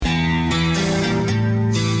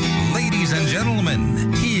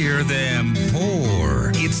gentlemen, hear them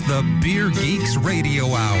pour. It's the Beer Geeks Radio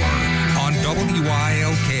Hour on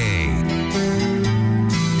WILK.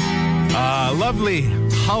 Lovely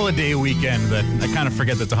holiday weekend that I kind of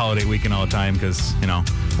forget that's a holiday weekend all the time because, you know,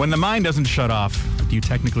 when the mind doesn't shut off, do you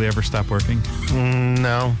technically ever stop working?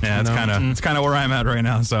 No. Yeah, it's kind of where I'm at right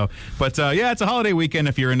now. So, but yeah, it's a holiday weekend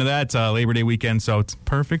if you're into that. Labor Day weekend, so it's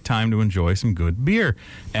perfect time to enjoy some good beer.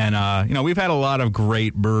 And you know, we've had a lot of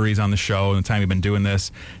great breweries on the show in the time we've been doing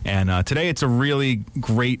this. And today, it's a really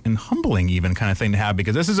great and humbling even kind of thing to have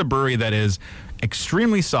because this is a brewery that is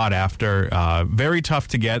extremely sought after, very tough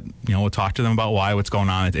to get. You know, we'll talk to them about what's going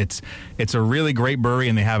on. It's a really great brewery,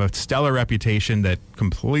 and they have a stellar reputation that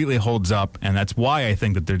completely holds up, and that's why I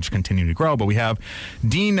think that they're just continuing to grow. But we have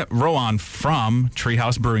Dean Rowan from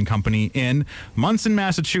Treehouse Brewing Company in Munson,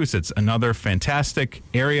 Massachusetts, another fantastic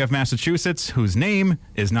area of Massachusetts whose name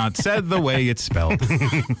is not said the way it's spelled.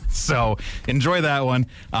 So enjoy that one.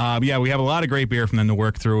 Yeah, we have a lot of great beer from them to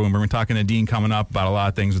work through, and we're talking to Dean coming up about a lot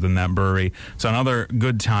of things within that brewery. So another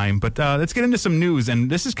good time. But let's get into some news, and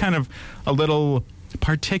this is kind of a little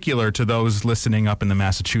particular to those listening up in the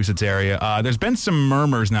Massachusetts area. There's been some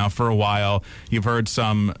murmurs now for a while. You've heard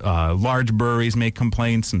some large breweries make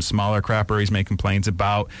complaints, some smaller craft breweries make complaints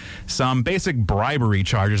about some basic bribery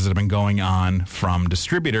charges that have been going on from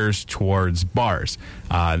distributors towards bars.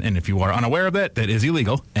 And if you are unaware of that is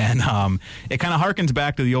illegal. And it kind of harkens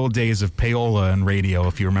back to the old days of payola and radio,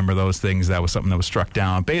 if you remember those things. That was something that was struck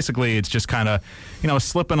down. Basically, it's just kind of, you know,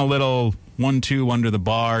 slipping a little 1-2 under the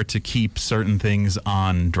bar to keep certain things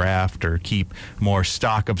on draft or keep more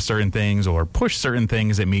stock of certain things or push certain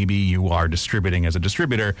things that maybe you are distributing as a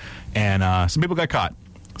distributor. And some people got caught.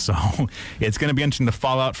 So it's going to be interesting the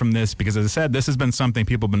fallout from this because, as I said, this has been something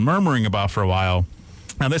people have been murmuring about for a while.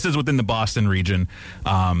 Now, this is within the Boston region,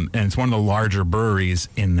 and it's one of the larger breweries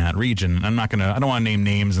in that region. I don't want to name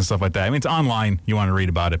names and stuff like that. I mean, it's online. You want to read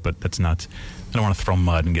about it, but that's not... I don't want to throw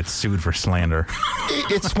mud and get sued for slander.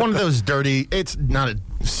 It's one of those dirty... It's not a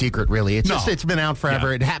secret, really. It's been out forever.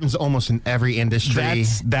 Yeah. It happens almost in every industry.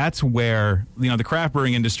 That's where, you know, the craft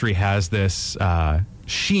brewing industry has this...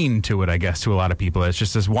 sheen to it, I guess, to a lot of people. It's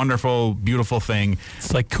just this wonderful, beautiful thing.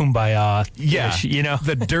 It's like kumbaya. Yeah. You know?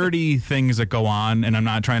 The dirty things that go on, and I'm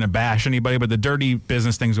not trying to bash anybody, but the dirty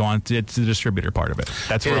business things go on, it's the distributor part of it.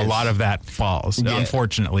 That's where a lot of that falls. Yeah.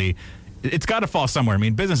 Unfortunately, it's got to fall somewhere. I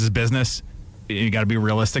mean, business is business. You got to be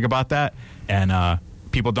realistic about that. And,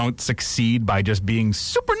 people don't succeed by just being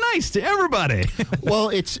super nice to everybody. Well,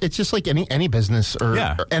 it's just like any business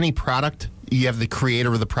or any product. You have the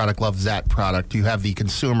creator of the product loves that product. You have the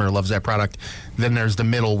consumer loves that product. Then there's the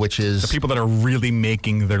middle, which is... the people that are really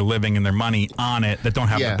making their living and their money on it that don't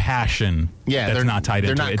have the passion that's not tied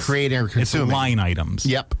into it. They're not creating or consuming. It's line items.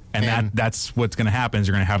 Yep. And that's what's going to happen is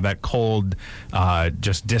you're going to have that cold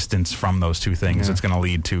just distance from those two things. It's going to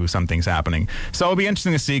lead to some things happening. So it'll be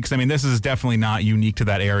interesting to see because, I mean, this is definitely not unique to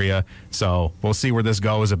that area. So we'll see where this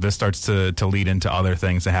goes if this starts to lead into other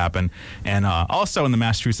things to happen. And also in the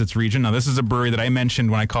Massachusetts region, now this is a brewery that I mentioned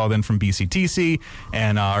when I called in from BCTC,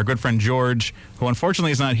 and our good friend George, who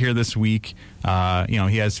unfortunately is not here this week. You know,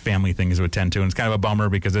 he has family things to attend to, and it's kind of a bummer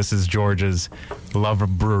because this is George's love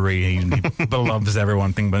of brewery. He loves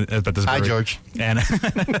everyone but this brewery. Hi, George.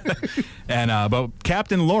 But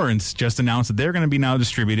Captain Lawrence just announced that they're going to be now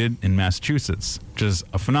distributed in Massachusetts, which is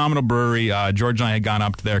a phenomenal brewery. George and I had gone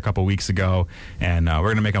up there a couple weeks ago, and we're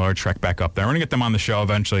going to make our trek back up there. We're going to get them on the show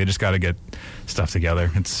eventually. I just got to get stuff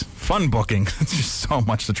together. It's fun booking. It's just so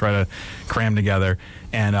much to try to cram together.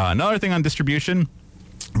 And another thing on distribution,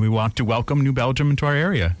 we want to welcome New Belgium into our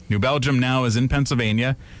area. New Belgium now is in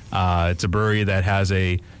Pennsylvania. It's a brewery that has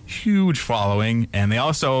a huge following, and they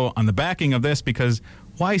also, on the backing of this, because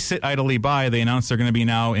why sit idly by, they announced they're going to be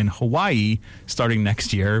now in Hawaii starting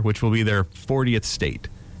next year, which will be their 40th state.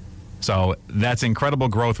 So that's incredible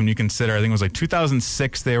growth when you consider, I think it was like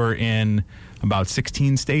 2006, they were in about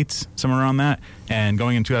 16 states, somewhere around that, and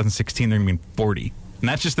going in 2016, they're going to be in 40. And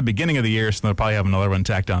that's just the beginning of the year, so they'll probably have another one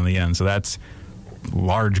tacked on the end. So that's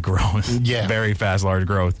large growth. Yeah. Very fast, large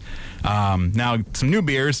growth. Now, some new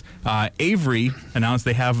beers. Avery announced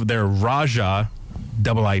they have their Raja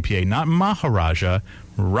double IPA, not Maharaja,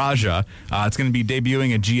 Raja. It's going to be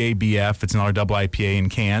debuting at GABF. It's another double IPA in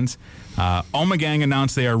cans. Ommegang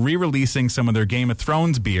announced they are re-releasing some of their Game of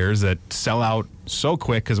Thrones beers that sell out so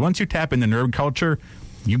quick, because once you tap into nerd culture,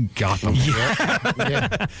 You got them.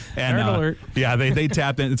 Yeah. And Nerd alert. yeah, they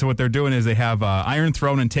tapped in. So what they're doing is they have Iron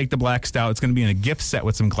Throne and Take the Black Stout. It's going to be in a gift set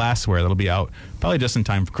with some glassware that'll be out probably just in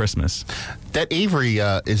time for Christmas. That Avery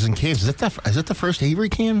is in cans. Is it the first Avery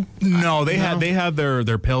can? No, they had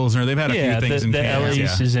their Pilsner. They've had a few things in the cans.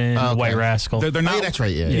 Elise is in White Rascal. They're not. Oh, that's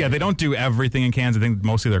right. Yeah, they don't do everything in cans. I think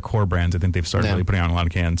mostly their core brands. I think they've started really putting out a lot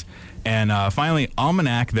of cans. And finally,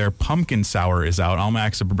 Almanac, their pumpkin sour is out.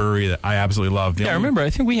 Almanac's a brewery that I absolutely love. I remember. I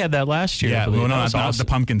think we had that last year. Yeah, well, no, not awesome. the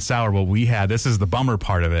pumpkin sour. What we had, this is the bummer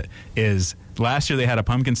part of it, is last year they had a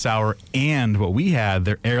pumpkin sour, and what we had,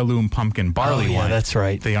 their heirloom pumpkin barley wine. That's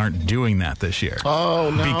right. They aren't doing that this year. Oh,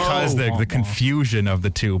 no. Because the confusion of the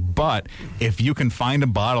two. But if you can find a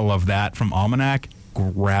bottle of that from Almanac,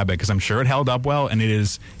 grab it, because I'm sure it held up well, and it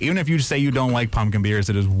is, even if you say you don't like pumpkin beers,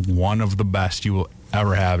 it is one of the best you will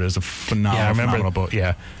ever have. It is a phenomenal boat.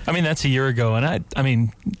 Yeah. I mean, that's a year ago, and I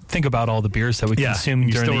mean, think about all the beers that we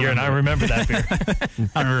consumed during the year, and I remember that beer.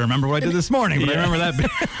 I don't remember what I did this morning, but I remember that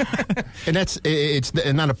beer. And it's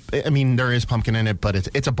not a. I mean, there is pumpkin in it, but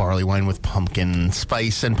it's a barley wine with pumpkin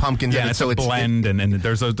spice and pumpkins. Yeah, in it, it's so a blend, and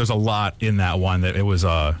there's a lot in that one that it was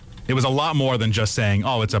a lot more than just saying,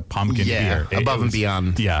 "Oh, it's a pumpkin beer." Above and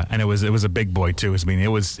beyond. Yeah, and it was a big boy too. I mean, it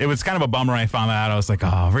was kind of a bummer when I found that out. I was like,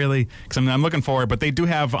 "Oh, really?" Because I'm looking forward. But they do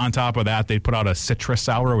have on top of that, they put out a Citra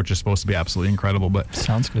sour, which is supposed to be absolutely incredible. But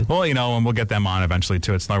sounds good. Well, and we'll get them on eventually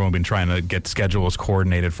too. It's another one we've been trying to get schedules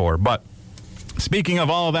coordinated for. But speaking of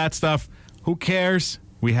all of that stuff, who cares?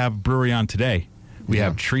 We have brewery on today. We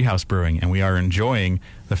have Treehouse Brewing, and we are enjoying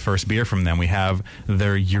the first beer from them. We have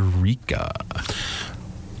their Eureka.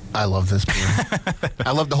 I love this beer.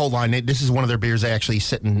 I love the whole line. This is one of their beers they actually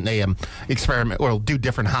sit and they experiment or do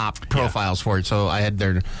different hop profiles for it. So I had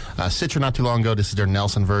their Citra not too long ago. This is their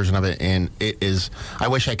Nelson version of it, and it is. I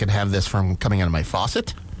wish I could have this from coming out of my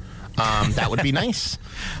faucet. That would be nice.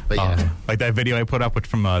 But like that video I put up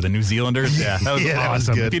from the New Zealanders. Yeah, that was awesome. That was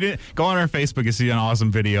good. If you didn't go on our Facebook, you see an awesome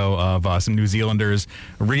video of some New Zealanders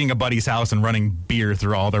rigging a buddy's house and running beer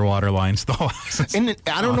through all their water lines. And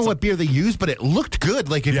I don't know what beer they used, but it looked good.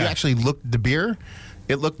 Like if you actually looked at the beer,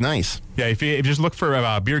 it looked nice. Yeah, if you just look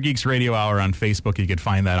for Beer Geeks Radio Hour on Facebook, you could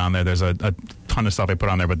find that on there. There's a ton of stuff I put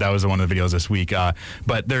on there, but that was one of the videos this week.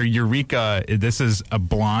 But their Eureka, this is a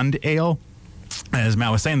blonde ale. As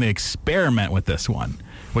Matt was saying, they experiment with this one,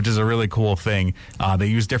 which is a really cool thing. They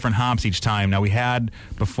use different hops each time. Now, we had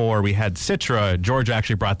Citra. George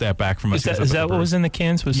actually brought that back from us. Is that what was in the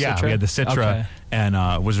cans? Was yeah, Citra? we had the Citra,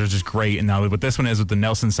 and was just great. And now what this one is with the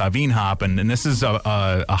Nelson Sauvin hop, and this is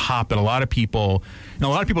a hop that a lot of people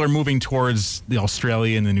are moving towards the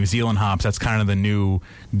Australian and the New Zealand hops. That's kind of the new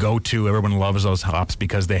go-to. Everyone loves those hops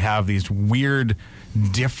because they have these weird,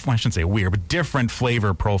 I shouldn't say weird, but different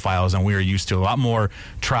flavor profiles than we are used to. A lot more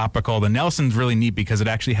tropical. The Nelson's really neat because it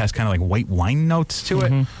actually has kind of like white wine notes to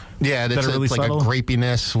it. Yeah, it's really like subtle. a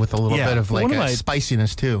grapiness with a little bit of like a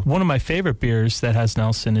spiciness too. One of my favorite beers that has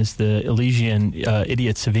Nelson is the Elysian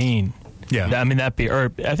Idiot Sauvin. Yeah, I mean that beer.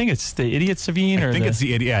 Or I think it's the Idiot Sauvin. I think it's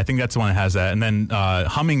the Idiot. Yeah, I think that's the one that has that. And then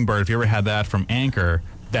Hummingbird. If you ever had that from Anchor,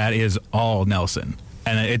 that is all Nelson.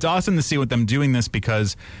 And it's awesome to see with them doing this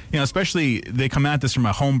because, especially they come at this from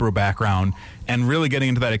a homebrew background and really getting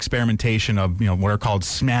into that experimentation of, what are called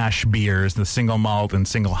smash beers, the single malt and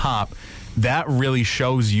single hop. That really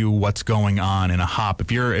shows you what's going on in a hop.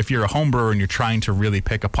 If you're a home brewer and you're trying to really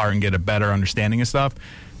pick apart and get a better understanding of stuff,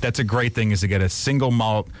 that's a great thing, is to get a single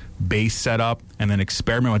malt base set up and then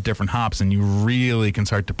experiment with different hops, and you really can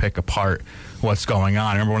start to pick apart what's going on.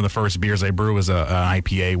 I remember one of the first beers I brewed was an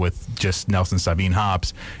IPA with just Nelson Sauvin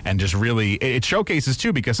hops, and just really, it showcases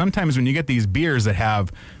too, because sometimes when you get these beers that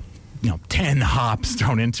have 10 hops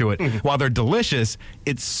thrown into it, while they're delicious,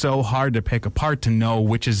 it's so hard to pick apart to know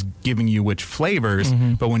which is giving you which flavors.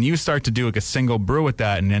 But when you start to do like a single brew with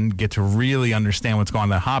that and then get to really understand what's going on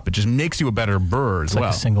in that hop, it just makes you a better brewer as well.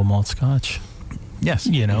 Like a single malt scotch. Yes.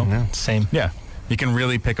 Same. Yeah. You can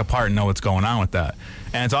really pick apart and know what's going on with that.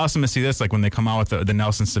 And it's awesome to see this, like when they come out with the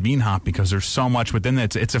Nelson Sauvin hop, because there's so much within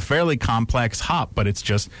it. It's a fairly complex hop, but it's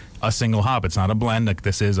just a single hop. It's not a blend. Like,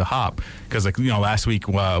 this is a hop. Because, last week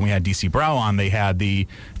when we had DC Brau on, they had the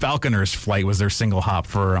Falconer's Flight was their single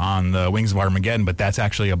hop on the Wings of Armageddon, but that's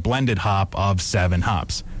actually a blended hop of 7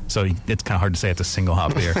 hops. So it's kind of hard to say it's a single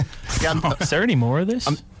hop beer. Is there any more of this?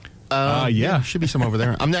 Yeah, should be some over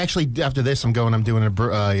there. I'm actually, after this, I'm doing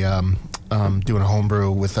doing a home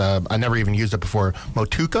brew with I never even used it before,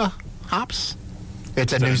 Motueka hops.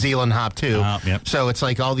 It's a New Zealand hop, too. Yep. So it's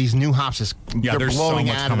like all these new hops, they're blowing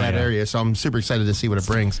so out of that area. So I'm super excited to see what it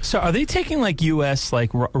brings. So are they taking like U.S. like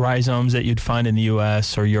rhizomes that you'd find in the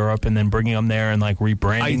U.S. or Europe and then bringing them there and like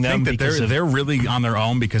rebranding them? I think that they're really on their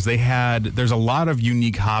own because there's a lot of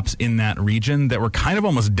unique hops in that region that were kind of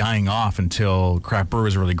almost dying off until craft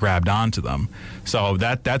brewers really grabbed onto them. So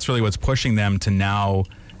that's really what's pushing them to now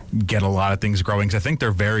get a lot of things growing, because I think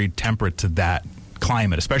they're very temperate to that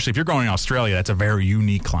climate, especially if you're growing in Australia. That's a very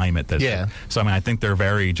unique climate. So I think they're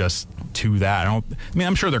very just to that.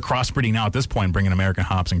 I'm sure they're crossbreeding now at this point, bringing American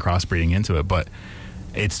hops and crossbreeding into it, but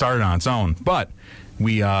it started on its own. But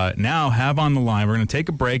we now have on the line, we're going to take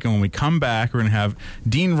a break, and when we come back, we're going to have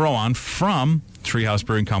Dean Rowan from Treehouse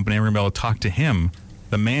Brewing Company, and we're going to be able to talk to him,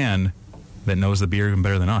 the man that knows the beer even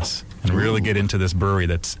better than us, and really get into this brewery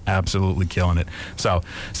that's absolutely killing it. So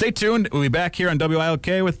stay tuned. We'll be back here on WILK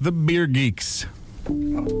with the Beer Geeks.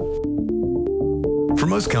 For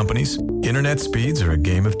most companies, internet speeds are a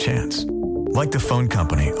game of chance. Like the phone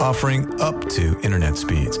company offering up to internet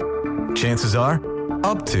speeds. Chances are,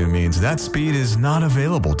 up to means that speed is not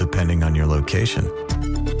available depending on your location.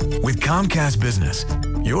 With Comcast Business,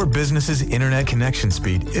 your business's internet connection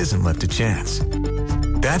speed isn't left to chance.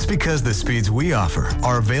 That's because the speeds we offer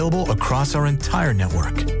are available across our entire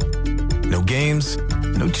network. No games,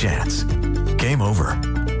 no chance. Game over.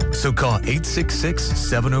 So call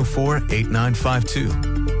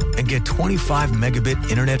 866-704-8952 and get 25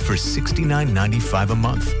 megabit internet for $69.95 a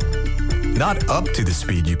month. Not up to the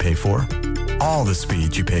speed you pay for, all the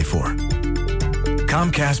speed you pay for.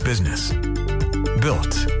 Comcast Business.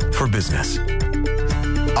 Built for business.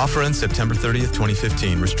 Offer ends September 30th,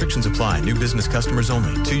 2015. Restrictions apply. New business customers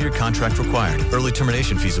only. 2-year contract required. Early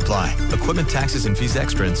termination fees apply. Equipment taxes and fees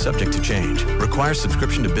extra and subject to change. Requires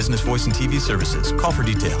subscription to business voice and TV services. Call for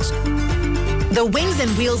details. The Wings and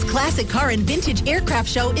Wheels Classic Car and Vintage Aircraft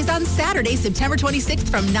Show is on Saturday, September 26th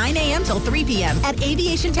from 9 a.m. till 3 p.m. at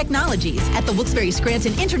Aviation Technologies at the Wilkes-Barre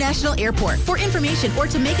Scranton International Airport. For information or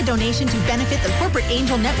to make a donation to benefit the Corporate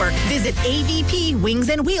Angel Network, visit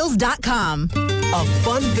avpwingsandwheels.com. A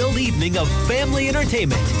fun-filled evening of family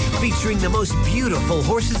entertainment featuring the most beautiful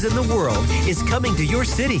horses in the world is coming to your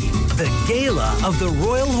city. The Gala of the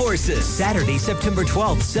Royal Horses, Saturday, September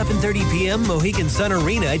 12th, 7:30 p.m., Mohegan Sun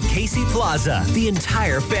Arena at Casey Plaza. The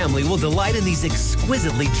entire family will delight in these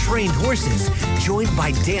exquisitely trained horses, joined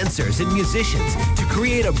by dancers and musicians to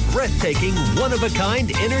create a breathtaking,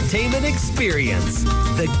 one-of-a-kind entertainment experience.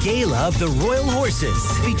 The Gala of the Royal Horses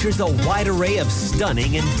features a wide array of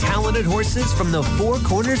stunning and talented horses from the 4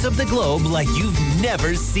 corners of the globe like you've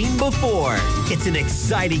never seen before. It's an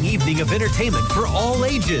exciting evening of entertainment for all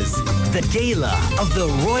ages. The Gala of the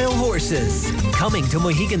Royal Horses, coming to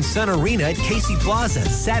Mohegan Sun Arena at Casey Plaza,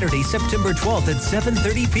 Saturday, September 12th at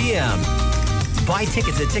 7:30 p.m. Buy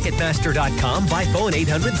tickets at Ticketmaster.com, by phone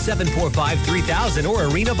 800-745-3000 or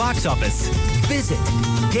Arena Box Office. Visit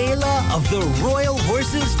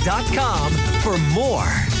GalaoftheRoyalHorses.com for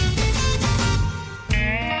more.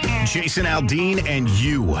 Jason Aldean and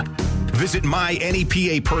you. Visit My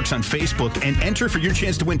NEPA Perks on Facebook and enter for your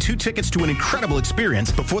chance to win 2 tickets to an incredible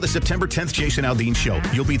experience before the September 10th Jason Aldean show.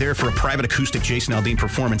 You'll be there for a private acoustic Jason Aldean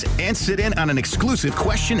performance and sit in on an exclusive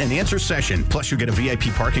question and answer session. Plus, you'll get a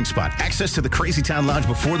VIP parking spot, access to the Crazy Town Lounge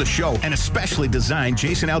before the show, and a specially designed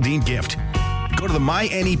Jason Aldean gift. Go to the My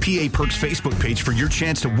NEPA Perks Facebook page for your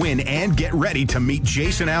chance to win and get ready to meet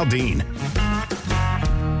Jason Aldean.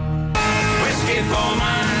 Whiskey for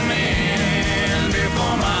my men, beer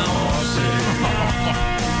for my horses.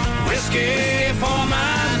 Whiskey for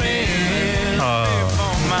my men, beer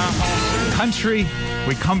for my horses. Country.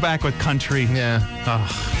 We come back with country. Yeah.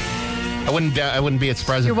 I wouldn't be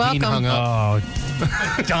surprised if Dean hung up.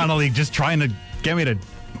 Oh, Donnelly just trying to get me to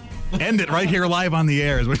end it right here live on the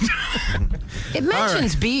air. It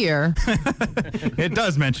mentions beer. It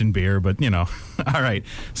does mention beer, but, you know. All right.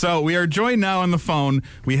 So we are joined now on the phone.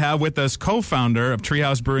 We have with us co-founder of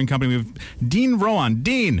Treehouse Brewing Company. We have Dean Rowan.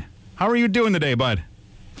 Dean, how are you doing today, bud?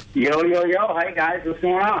 Yo, yo, yo. Hey, guys. What's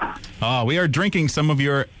going on? Oh, we are drinking some of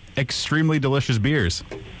your extremely delicious beers.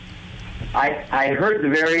 I heard the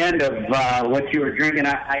very end of what you were drinking.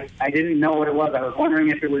 I didn't know what it was. I was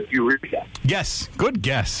wondering if it was Eureka. Yes. Good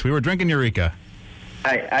guess. We were drinking Eureka.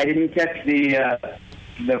 I didn't catch the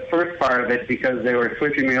first part of it because they were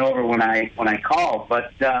switching me over when I called,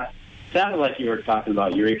 but sounded like you were talking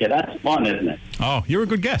about Eureka. That's fun, isn't it? Oh, you're a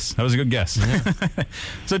good guess. That was a good guess. Yeah.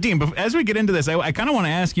 So, Dean, as we get into this, I kind of want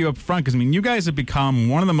to ask you up front because, I mean, you guys have become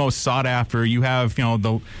one of the most sought after. You have, you know,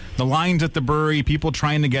 the lines at the brewery, people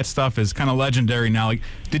trying to get stuff is kind of legendary now. Like,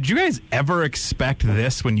 did you guys ever expect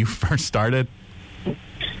this when you first started?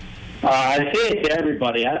 I say it to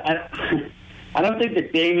everybody. I don't think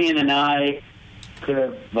that Damien and I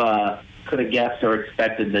could have guessed or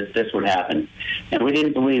expected that this would happen, and we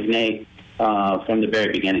didn't believe Nate from the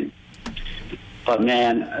very beginning. But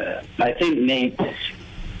man, I think Nate,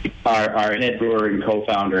 our head brewer and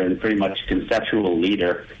co-founder and pretty much conceptual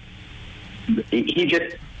leader, he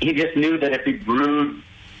just knew that if he brewed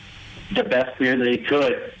the best beer that he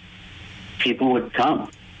could, people would come.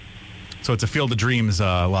 So it's a Field of Dreams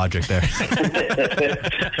logic there.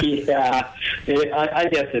 Yeah, I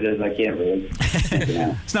guess it is. I can't really.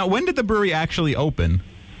 So now, when did the brewery actually open?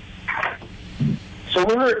 So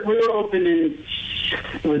we were open in,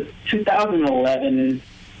 it was 2011,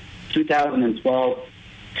 2012,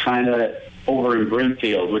 kind of over in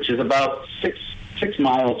Brimfield, which is about six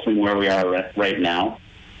miles from where we are right now.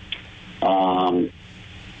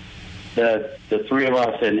 The three of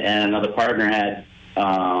us and another partner had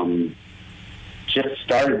just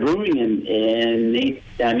started brewing in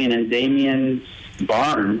Damien's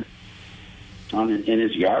barn in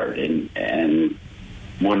his yard, and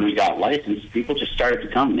when we got licensed, people just started to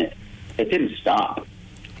come. It didn't stop.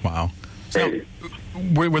 Wow. So,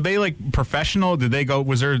 were they like professional? Did they go?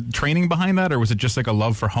 Was there training behind that, or was it just like a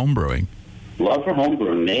love for home brewing? Love for home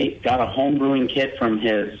brewing. Nate got a home brewing kit from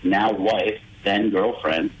his now wife, then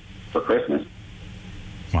girlfriend, for Christmas.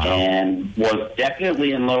 Wow. And was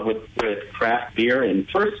definitely in love with craft beer, and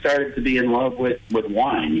first started to be in love with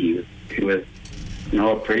wine. He was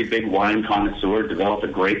a pretty big wine connoisseur, developed a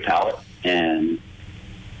great palate, and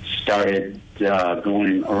started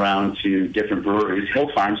going around to different breweries. Hill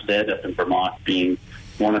Farmstead up in Vermont being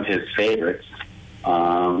one of his favorites.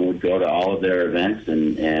 Would go to all of their events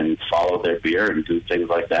and follow their beer and do things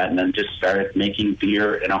like that, and then just started making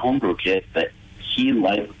beer in a homebrew kit that he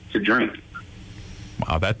liked to drink.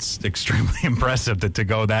 Wow, that's extremely impressive to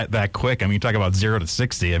go that quick. I mean, you talk about 0 to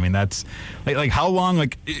 60. I mean, that's like how long,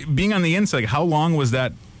 like being on the inside, like how long was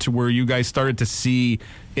that to where you guys started to see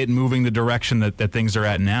it moving the direction that things are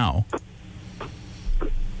at now?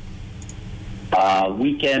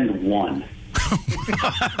 Weekend one.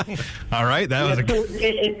 All right, that was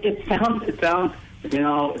it sounds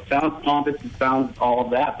pompous, it sounds all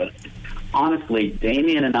of that, but honestly,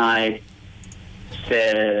 Damien and I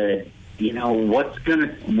said, what's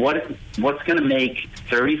gonna make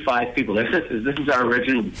 35 people? This is our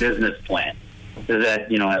original business plan. Is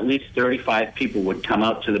that at least 35 people would come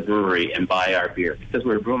out to the brewery and buy our beer because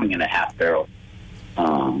we're brewing in a half barrel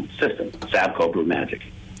system, Sabco Brew Magic.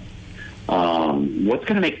 What's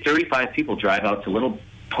going to make 35 people drive out to little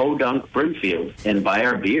podunk Brimfield and buy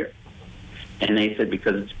our beer? And they said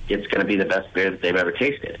because it's going to be the best beer that they've ever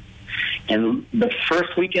tasted. And the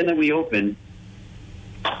first weekend that we opened,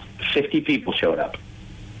 50 people showed up.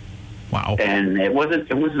 Wow. And it wasn't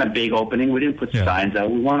a big opening. We didn't put signs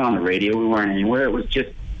out. We weren't on the radio. We weren't anywhere. It was just,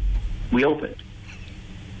 we opened.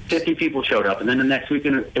 50 people showed up, and then the next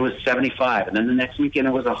weekend it was 75, and then the next weekend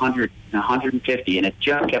it was 100, 150, and it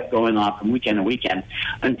just kept going on from weekend to weekend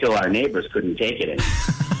until our neighbors couldn't take it anymore.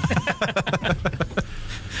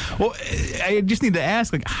 Well, I just need to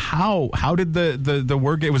ask, like, how did the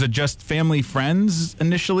word get? Was it just family, friends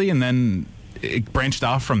initially, and then it branched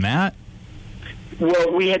off from that?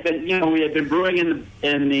 Well, we had been brewing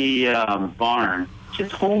in the barn,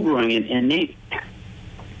 just home brewing, and Nate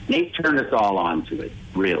turned us all on to it.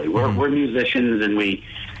 Really, we're musicians, and we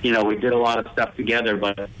did a lot of stuff together.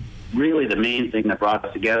 But really, the main thing that brought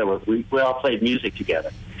us together was we all played music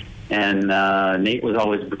together. And Nate was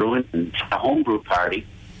always brewing and a homebrew party,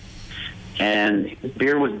 and his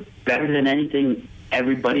beer was better than anything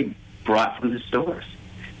everybody brought from the stores.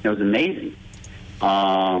 It was amazing.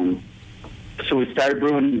 So we started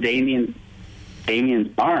brewing Damien's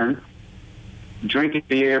barn, drinking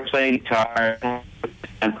beer, playing guitar,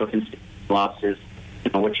 and cooking lobsters.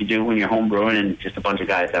 What you do when you're home brewing and just a bunch of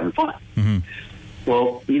guys having fun. Mm-hmm.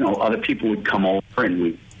 Well, other people would come over and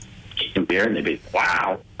we'd get some beer and they'd be,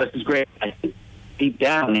 wow, this is great. I think deep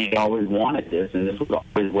down they always wanted this, and this was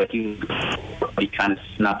always what he kind of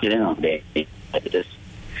snuck it in on day. This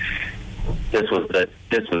was the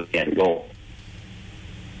end goal.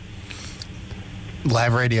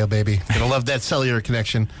 Live radio, baby. Gonna love that cellular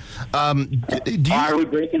connection. Are we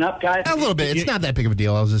breaking up, guys? A little bit. It's not that big of a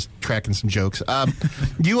deal. I was just cracking some jokes. How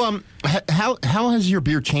has your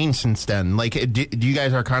beer changed since then? Like, do you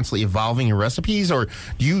guys are constantly evolving your recipes, or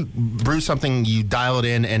do you brew something, you dial it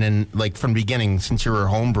in, and then like from the beginning, since you were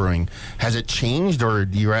home brewing, has it changed, or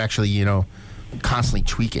do you actually constantly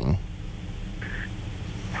tweaking?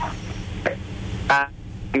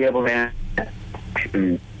 Be able to answer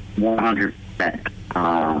 100%.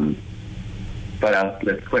 But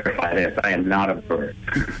let's clarify this. I am not a brewer.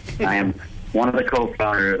 I am one of the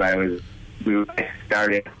co-founders. I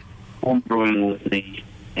started home brewing with me,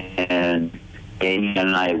 and Damien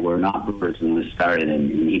and I were not brewers when we started, and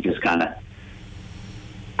he just kind of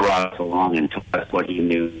brought us along and told us what he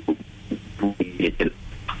knew we needed to.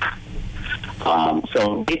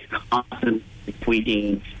 So he's constantly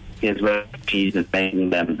tweaking his recipes and making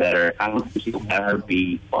them better. I don't think he'll ever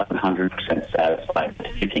be 100% satisfied with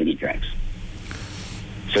anything he drinks.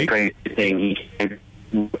 It's a crazy thing.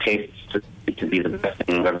 He tastes to be the best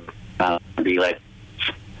thing I've ever be like.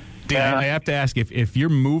 Dan, I have to ask, if you're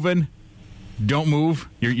moving, don't move.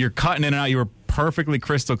 You're cutting in and out. You were perfectly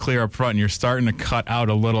crystal clear up front, and you're starting to cut out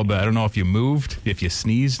a little bit. I don't know if you moved, if you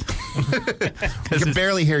sneezed. I can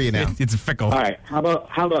barely hear you now. It's fickle. All right, how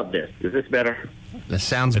about this? Is this better? It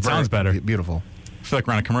sounds better. Beautiful. I feel like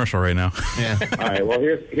we're on a commercial right now. Yeah. All right. Well,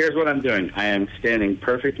 here's what I'm doing. I am standing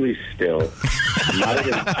perfectly still. I'm not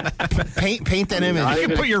even, paint that image. You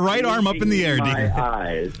can put your right arm up in the air, Dean. my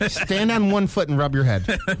eyes. Stand on one foot and rub your head.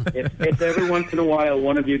 If every once in a while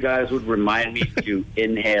one of you guys would remind me to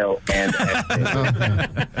inhale and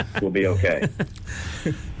exhale, we'll be okay.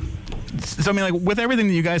 So, I mean, like, with everything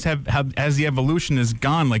that you guys have as the evolution has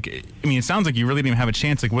gone, like, I mean, it sounds like you really didn't even have a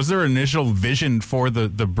chance. Like, was there an initial vision for the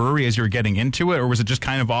brewery as you were getting into it, or was it just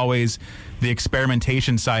kind of always the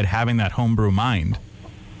experimentation side, having that homebrew mind?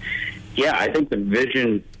 Yeah, I think the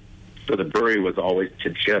vision for the brewery was always to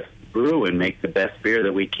just brew and make the best beer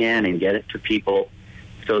that we can and get it to people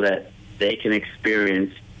so that they can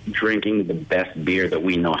experience drinking the best beer that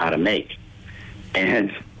we know how to make.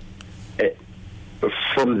 And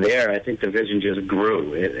from there, I think the vision just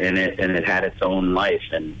grew, and it had its own life.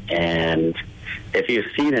 And if you've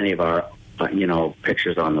seen any of our,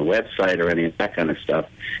 pictures on the website or any of that kind of stuff,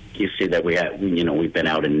 you see that we've been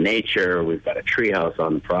out in nature. We've got a treehouse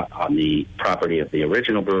on the property of the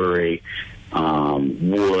original brewery,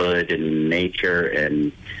 wood and nature,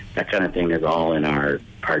 and that kind of thing is all in our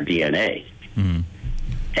DNA. Mm-hmm.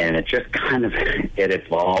 And it just kind of it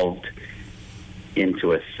evolved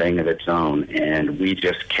into a thing of its own, and we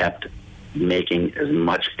just kept making as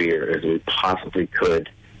much beer as we possibly could,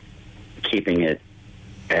 keeping it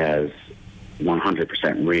as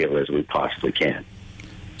 100% real as we possibly can.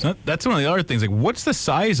 So that's one of the other things. Like, what's the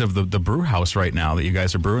size of the brew house right now that you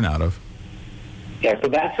guys are brewing out of? Yeah, so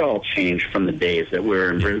that's all changed from the days that we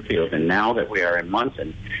were in Brewfield, and now that we are in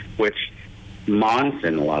Munson, which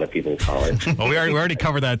Monson, a lot of people call it. Well, we already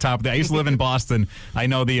covered that topic. I used to live in Boston. I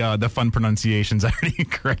know the fun pronunciations. I already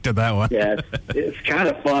corrected that one. Yeah, it's kind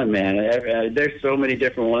of fun, man. There's so many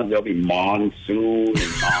different ones. There'll be Monsoon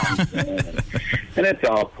and Monson, and it's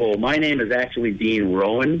all cool. My name is actually Dean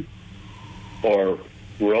Rowan, or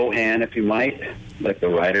Rohan, if you might, like the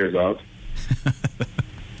writers of.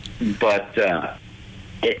 But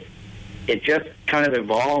it just kind of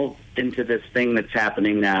evolved into this thing that's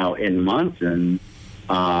happening now in Munson,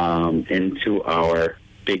 into our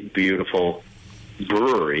big, beautiful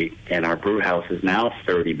brewery. And our brew house is now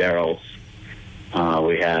 30 barrels.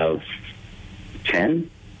 We have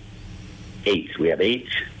 8. We have 8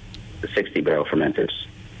 60-barrel fermenters.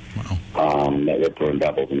 Wow. That we're brewing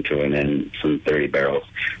doubles into, and then some 30 barrels.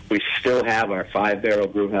 We still have our 5-barrel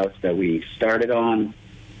brew house that we started on,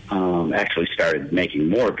 actually started making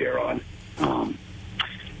more beer on.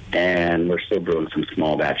 And we're still brewing some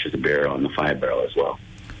small batches of beer on the 5-barrel as well.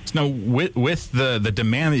 So now, with the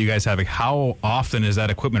demand that you guys have, like, how often is that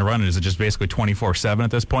equipment running? Is it just basically 24/7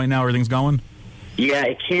 at this point now? Everything's going? Yeah,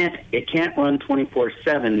 it can't run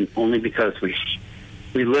 24/7 only because we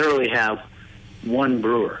literally have one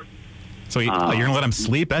brewer. So you're gonna let him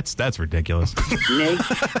sleep? That's ridiculous.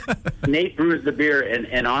 Nate brews the beer,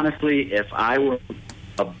 and honestly, if I were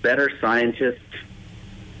a better scientist,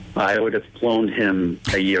 I would have cloned him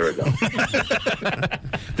a year ago.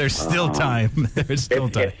 There's still time. There's still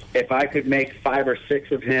time. If I could make 5 or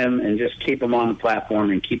 6 of him and just keep him on the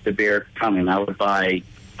platform and keep the beer coming, I would buy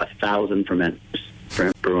 1,000 fermenters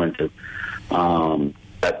for brewing to.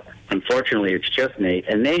 But unfortunately, it's just Nate.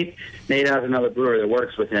 And Nate has another brewer that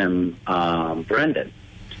works with him, Brendan,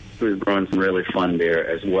 who's brewing some really fun beer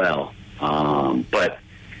as well. But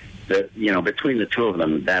between the two of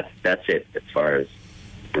them, that's it as far as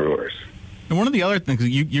brewers. And one of the other things,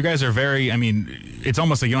 you guys are very, I mean, it's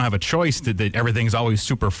almost like you don't have a choice that everything's always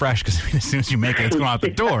super fresh, because as soon as you make it, it's going out the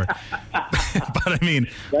door. But I mean,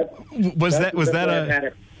 was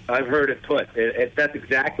that I've heard it put. That's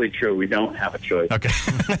exactly true. We don't have a choice. Okay.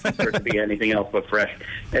 For it to be anything else but fresh.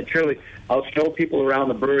 And truly, I'll show people around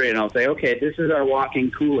the brewery and I'll say, okay, this is our walk-in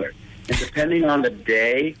cooler. And depending on the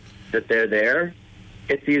day that they're there,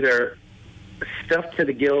 it's either stuffed to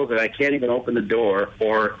the gills and I can't even open the door,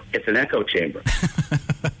 or it's an echo chamber.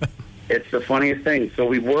 It's the funniest thing. So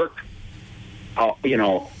we work, all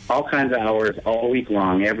kinds of hours all week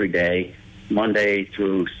long, every day, Monday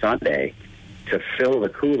through Sunday, to fill the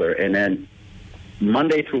cooler. And then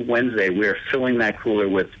Monday through Wednesday, we're filling that cooler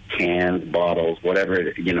with cans, bottles,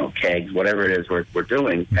 whatever, kegs, whatever it is we're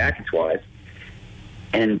doing, package-wise.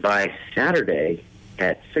 And by Saturday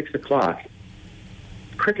at 6 o'clock,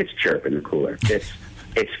 crickets chirp in the cooler.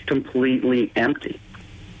 It's completely empty.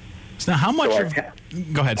 So now, how much?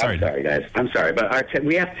 Go ahead. Sorry. I'm sorry, guys. I'm sorry, but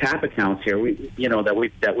we have tap accounts here.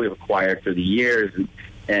 That we've acquired through the years,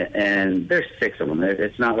 and there's 6 of them.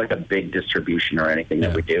 It's not like a big distribution or anything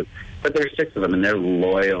that we do, but there's 6 of them, and they're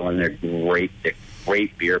loyal, and they're great. They're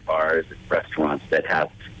great beer bars and restaurants that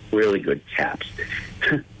have really good taps.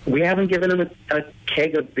 We haven't given them a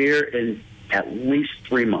keg of beer in at least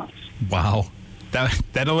 3 months. Wow. I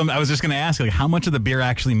was just going to ask, how much of the beer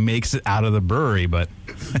actually makes it out of the brewery, but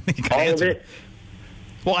all of it.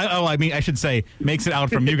 Well, I should say makes it out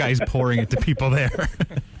from you guys pouring it to people there.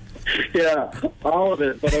 Yeah, all of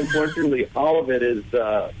it. But unfortunately, all of it is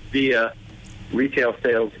via retail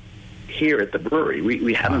sales here at the brewery.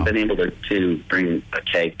 We haven't been able to bring a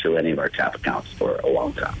keg to any of our tap accounts for a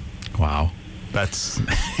long time. Wow, that's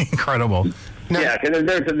incredible. Yeah, because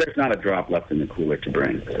there's not a drop left in the cooler to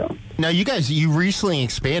bring. So. Now, you recently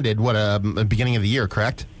expanded, beginning of the year,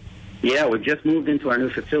 correct? Yeah, we just moved into our new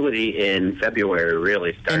facility in February,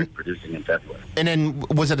 really started producing in February. And then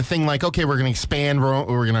was it a thing like, okay, we're going to expand,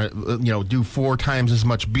 we're going to do 4 times as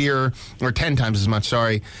much beer, or 10 times as much,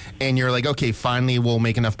 sorry, and you're like, okay, finally we'll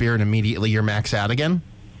make enough beer and immediately you're max out again?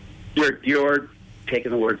 You're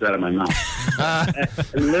taking the words out of my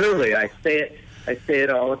mouth. Literally, I say it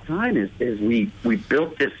all the time, is we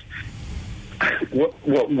built this,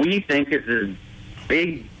 what we think is this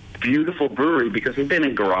big, beautiful brewery, because we've been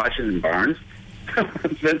in garages and barns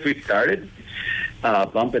since we started,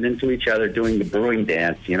 bumping into each other, doing the brewing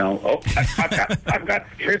dance. I've got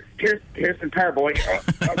here's some power, boy.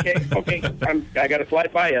 Okay, I got to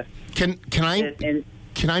slide by you.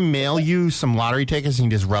 Can I mail you some lottery tickets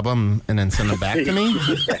and you just rub them and then send them back to me?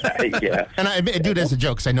 Yeah. And I do it as a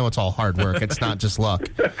joke because I know it's all hard work. It's not just luck.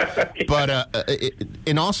 But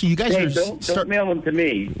and also you guys don't mail them to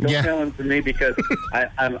me. Don't mail them to me, because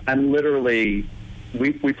I'm literally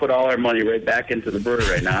we put all our money right back into the brewery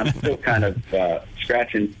right now. I'm still kind of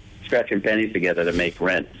scratching pennies together to make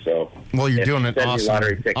rent. So you're doing an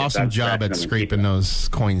awesome job at scraping those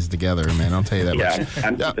coins together, man. I'll tell you that much.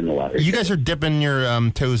 I'm keeping the lottery. You guys are dipping your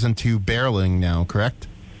toes into barreling now, correct?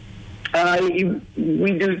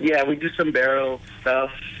 We do. Yeah, we do some barrel stuff.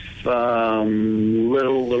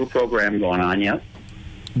 Little program going on. Yeah.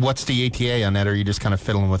 What's the ATA on that? Or are you just kind of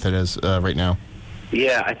fiddling with it as right now?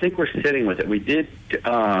 Yeah, I think we're sitting with it. We did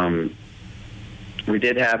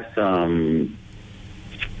have some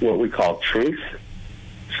what we call Truth.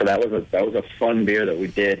 So that was a fun beer that we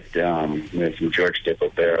did with some George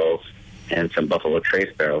Dickel barrels and some Buffalo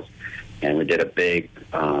Trace barrels, and we did a big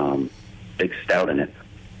stout in it.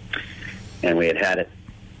 And we had it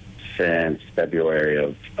since February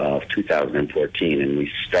of 2014, and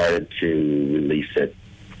we started to release it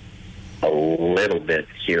a little bit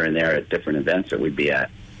here and there at different events that we'd be at.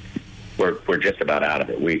 We're just about out of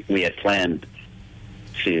it. We had planned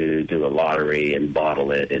to do a lottery and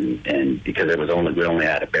bottle it, and because we only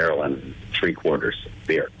had a barrel and 3/4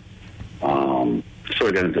 beer, so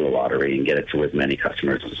we're going to do a lottery and get it to as many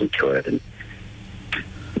customers as we could. And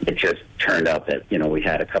it just turned out that we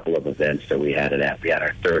had a couple of events that we had it at. We had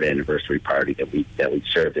our 3rd anniversary party that we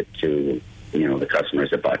served it to the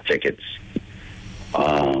customers that bought tickets.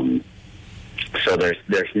 So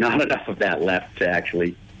there's not enough of that left to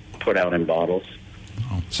actually put out in bottles.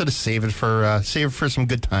 So to save it for some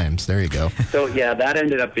good times. There you go. So yeah, that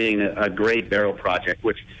ended up being a great barrel project.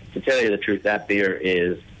 Which, to tell you the truth, that beer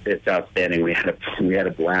it's outstanding. We had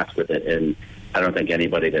a blast with it, and I don't think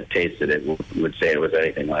anybody that tasted it would say it was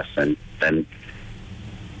anything less than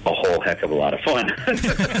a whole heck of a lot of fun.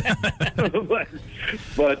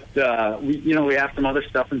 but we have some other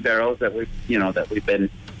stuff in barrels that we've been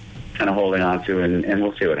kind of holding on to, and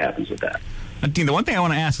we'll see what happens with that. Dean, the one thing I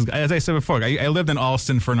want to ask is, as I said before, I lived in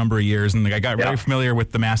Alston for a number of years, and I got very familiar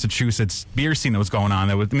with the Massachusetts beer scene that was going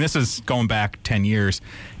on. This is going back 10 years,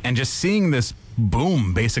 and just seeing this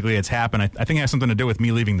boom, basically, it's happened. I think it has something to do with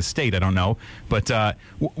me leaving the state. I don't know. But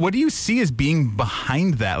what do you see as being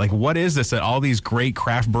behind that? Like, what is this that all these great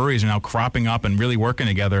craft breweries are now cropping up and really working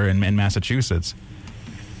together in Massachusetts?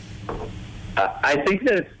 I think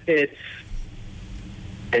that it's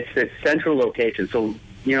its central location. So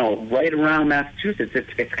right around Massachusetts.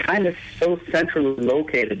 It's kind of so centrally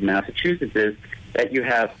located in Massachusetts is that you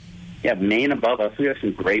have Maine above us. We have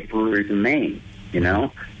some great breweries in Maine,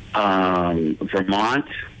 Vermont,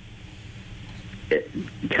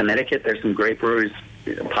 Connecticut. There's some great breweries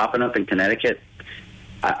popping up in Connecticut.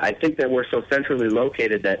 I think that we're so centrally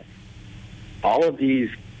located that all of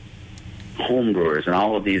these home brewers and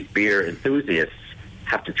all of these beer enthusiasts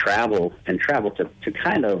have to travel to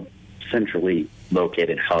kind of centrally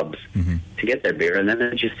located hubs to get their beer, and then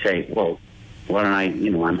they just say, well, why don't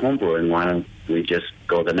I'm home brewing, why don't we just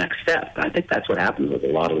go the next step? I think that's what happens with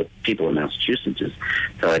a lot of the people in Massachusetts is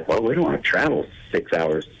they're like, well, we don't want to travel 6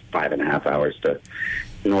 hours, 5.5 hours to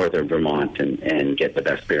northern Vermont and get the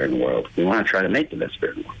best beer in the world. We want to try to make the best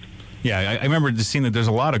beer in the world. Yeah, I remember just seeing that there's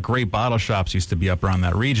a lot of great bottle shops used to be up around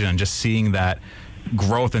that region, and just seeing that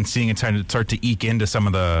growth and seeing it start to eke into some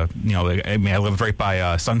of the, I lived right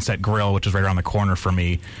by Sunset Grill, which is right around the corner for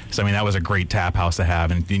me. So, that was a great tap house to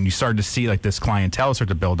have. And you started to see like this clientele start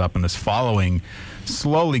to build up and this following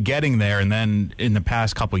slowly getting there. And then in the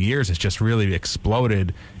past couple of years, it's just really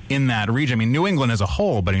exploded in that region. New England as a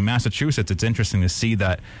whole, but in Massachusetts, it's interesting to see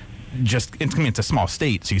that it's a small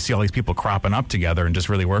state. So you see all these people cropping up together and just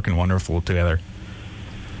really working wonderful together.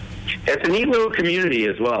 It's a neat little community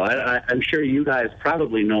as well. I'm sure you guys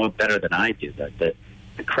probably know it better than I do. That the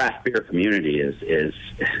craft beer community is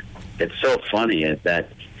it's so funny that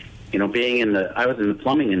being I was in the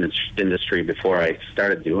plumbing industry before I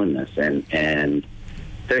started doing this, and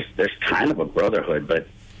there's kind of a brotherhood, but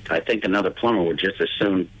I think another plumber would just as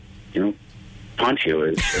soon punch you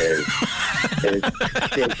as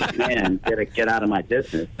man, get out of my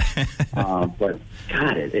business. But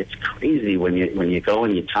God, it's crazy when you go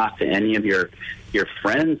and you talk to any of your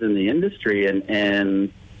friends in the industry,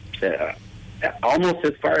 and almost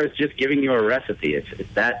as far as just giving you a recipe. It's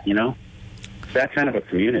that it's that kind of a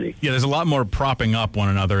community. Yeah, there's a lot more propping up one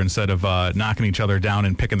another instead of knocking each other down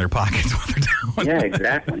and picking their pockets while they're down. Yeah,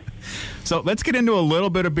 exactly. So let's get into a little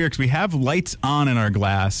bit of beer because we have lights on in our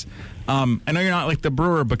glass. I know you're not like the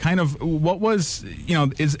brewer, but kind of what was,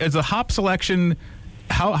 is the hop selection,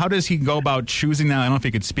 how does he go about choosing that? I don't know if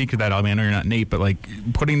you could speak to that. I know you're not Nate, but like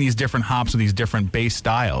putting these different hops with these different base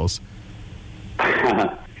styles.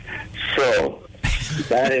 So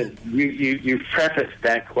that is, you prefaced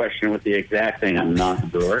that question with the exact thing. I'm not the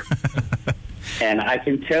brewer. And I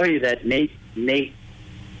can tell you that Nate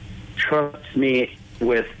trusts me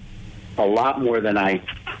with a lot more than I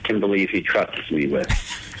can believe he trusts me with.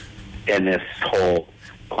 In this whole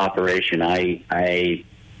operation, I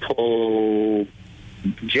pull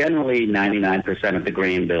generally 99% of the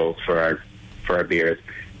grain bills for our beers,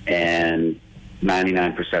 and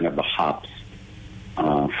 99% of the hops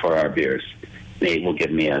for our beers. Nate will give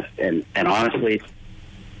me and honestly,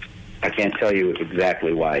 I can't tell you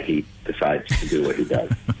exactly why he decides to do what he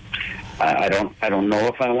does. I don't know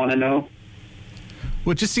if I want to know.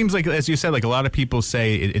 Well, it just seems like, as you said, like a lot of people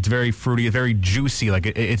say it's very fruity, very juicy. Like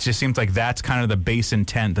it just seems like that's kind of the base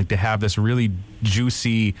intent, like to have this really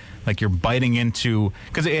juicy, like you're biting into,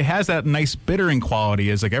 because it has that nice bittering quality,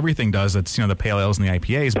 as like everything does. It's the pale ales and the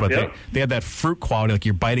IPAs, but they have that fruit quality, like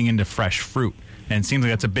you're biting into fresh fruit, and it seems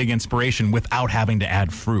like that's a big inspiration without having to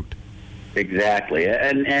add fruit. Exactly,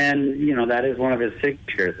 and that is one of his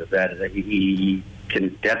signatures, is that he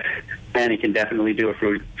can definitely do a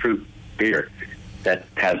fruit beer that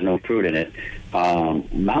has no fruit in it.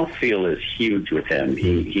 Mouthfeel is huge with him.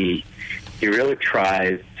 He really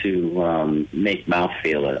tries to make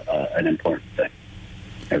mouthfeel an important thing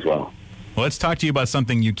as well. Well, let's talk to you about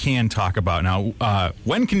something you can talk about now.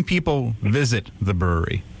 When can people visit the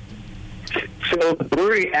brewery? So the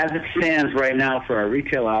brewery, as it stands right now, for our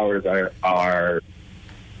retail hours are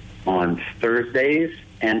on Thursdays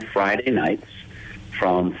and Friday nights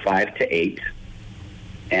from 5 to 8.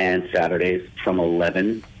 And Saturdays from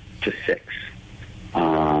 11 to 6.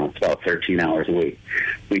 It's about 13 hours a week.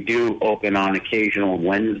 We do open on occasional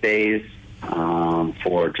Wednesdays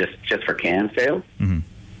for just for can sales, and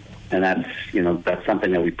that's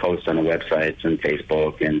something that we post on the websites and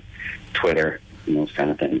Facebook and Twitter and those kind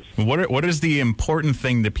of things. What is the important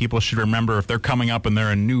thing that people should remember if they're coming up and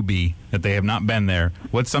they're a newbie, that they have not been there?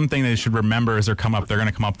 What's something they should remember as they're going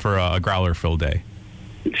to come up for a growler fill day?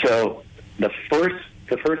 So the first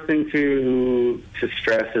thing to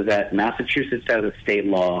stress is that Massachusetts has a state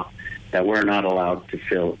law that we're not allowed to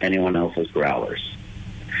fill anyone else's growlers.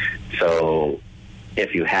 So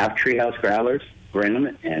if you have Treehouse growlers, bring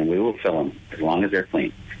them and we will fill them as long as they're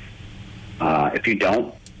clean. If you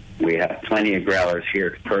don't, we have plenty of growlers here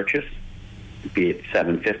to purchase, be it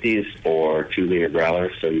 750s or 2-liter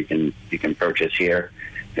growlers, so you can purchase here.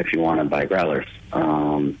 if you want to buy growlers.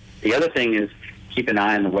 The other thing is keep an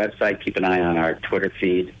eye on the website, keep an eye on our Twitter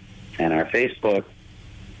feed and our Facebook,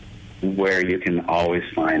 where you can always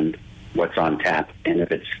find what's on tap and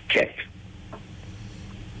if it's kicked.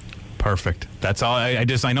 Perfect. That's all.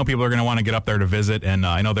 I know people are going to want to get up there to visit, and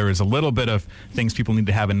I know there is a little bit of things people need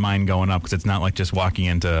to have in mind going up, because it's not like just walking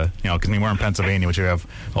into, because we're in Pennsylvania, which we have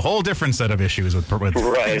a whole different set of issues with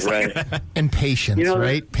Right. And patience,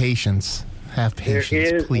 right? Patience. Have patience,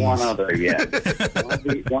 there is please. one other, yes.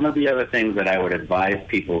 one of the other things that I would advise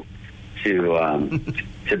people to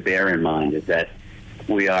bear in mind is that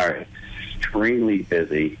we are extremely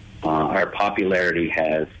busy. Our popularity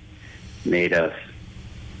has made us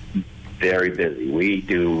very busy. We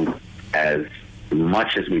do as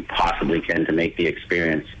much as we possibly can to make the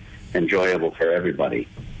experience enjoyable for everybody.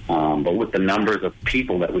 But with the numbers of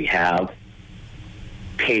people that we have,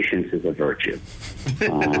 patience is a virtue.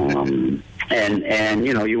 And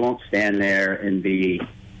you won't stand there and be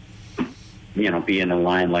in a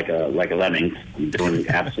line like a lemming doing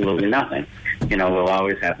absolutely nothing. We'll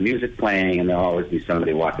always have music playing, and there'll always be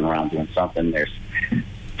somebody walking around doing something. There's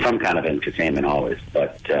some kind of entertainment always,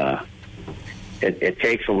 but it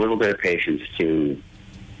takes a little bit of patience to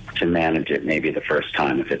manage it maybe the first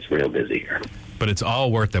time if it's real busy here. But it's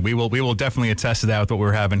all worth it. We will definitely attest to that with what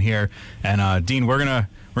we're having here. And Dean, we're gonna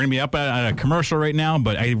be up at a commercial right now,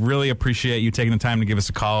 but I really appreciate you taking the time to give us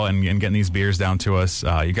a call and getting these beers down to us.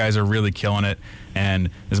 You guys are really killing it, and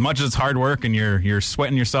as much as it's hard work and you're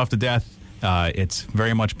sweating yourself to death, it's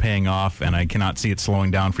very much paying off, and I cannot see it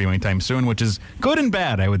slowing down for you anytime soon, which is good and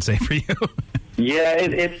bad, I would say, for you. Yeah,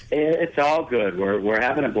 it's all good. We're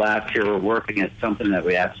having a blast here. We're working at something that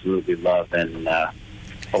we absolutely love, and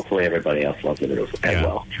hopefully everybody else loves it as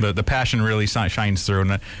well. The passion really shines through,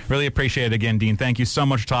 and I really appreciate it again, Dean. Thank you so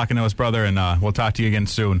much for talking to us, brother, and we'll talk to you again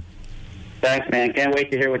soon. Thanks, man. Can't wait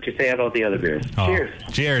to hear what you say about the other beers. Cheers.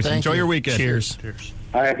 Cheers. Enjoy your weekend. Cheers.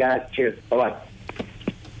 All right, guys. Cheers. Bye-bye.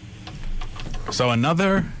 So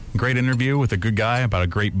another great interview with a good guy about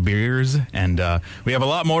great beers, and we have a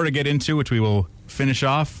lot more to get into, which we will finish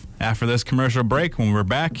off after this commercial break when we're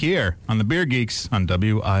back here on the Beer Geeks on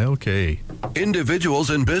WILK.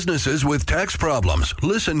 Individuals and businesses with tax problems,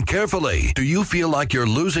 listen carefully. Do you feel like you're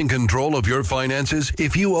losing control of your finances?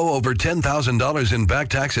 If you owe over $10,000 in back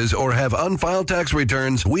taxes or have unfiled tax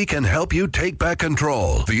returns, we can help you take back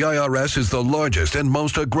control. The IRS is the largest and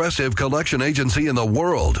most aggressive collection agency in the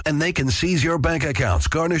world, and they can seize your bank accounts,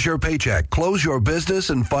 garnish your paycheck, close your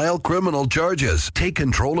business, and file criminal charges. Take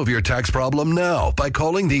control of your tax problem now by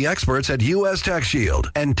calling the experts at U.S. Tax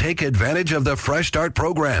Shield and take advantage of the Fresh Start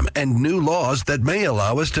program and new laws that may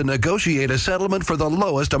allow us to negotiate a settlement for the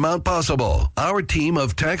lowest amount possible. Our team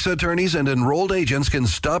of tax attorneys and enrolled agents can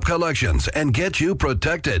stop collections and get you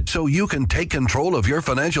protected so you can take control of your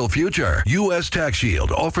financial future. U.S. Tax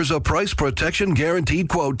Shield offers a price protection guaranteed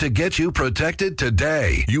quote to get you protected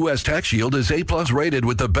today. U.S. Tax Shield is A+ rated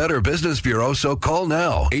with the Better Business Bureau, so call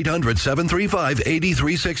now.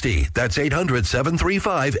 800-735-8360. That's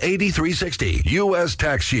 800-735-8360. U.S.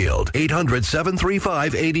 Tax Shield.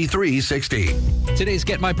 800-735-8360. Today's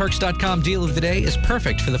GetMyPerks.com deal of the day is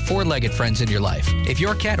perfect for the four-legged friends in your life. If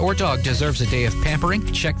your cat or dog deserves a day of pampering,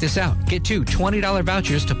 check this out. Get two $20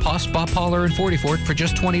 vouchers to Paw Spa Parlor in 40 Fort for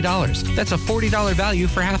just $20. That's a $40 value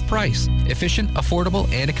for half price. Efficient,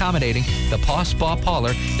 affordable, and accommodating, the Paw Spa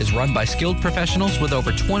Parlor is run by skilled professionals with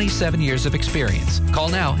over 27 years of experience. Call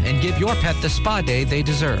now and give your pet the spa day they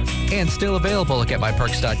deserve. And still available at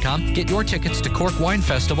GetMyPerks.com. Get your tickets to Cork Wine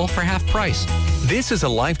Festival for half price. This is a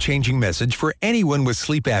life-changing message for anyone with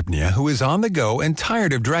sleep apnea who is on the go and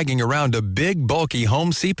tired of dragging around a big, bulky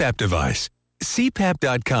home CPAP device.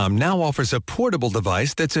 CPAP.com now offers a portable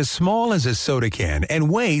device that's as small as a soda can and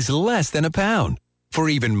weighs less than a pound. For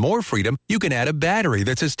even more freedom, you can add a battery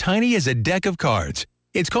that's as tiny as a deck of cards.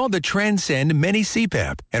 It's called the Transcend Mini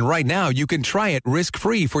CPAP, and right now you can try it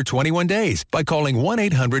risk-free for 21 days by calling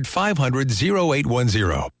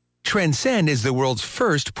 1-800-500-0810. Transcend is the world's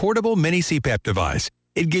first portable mini CPAP device.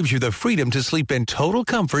 It gives you the freedom to sleep in total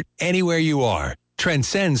comfort anywhere you are.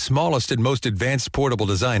 Transcend's smallest and most advanced portable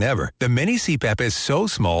design ever, the mini CPAP is so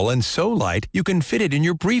small and so light you can fit it in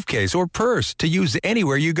your briefcase or purse to use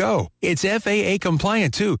anywhere you go. It's FAA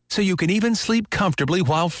compliant too, so you can even sleep comfortably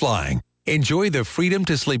while flying. Enjoy the freedom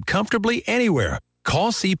to sleep comfortably anywhere.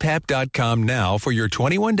 Call CPAP.com now for your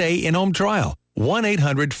 21-day in-home trial.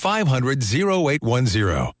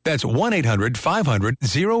 1-800-500-0810. That's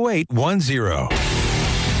 1-800-500-0810.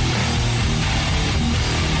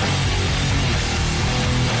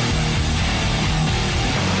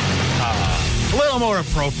 A little more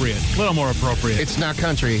appropriate. A little more appropriate. It's not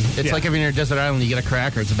country. It's like if you're in a desert island, you get a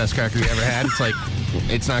cracker. It's the best cracker you ever had. It's like,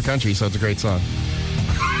 it's not country, so it's a great song.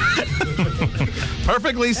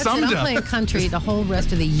 Perfectly That's summed it. I'm up. playing country the whole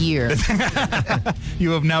rest of the year.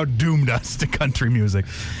 You have now doomed us to country music.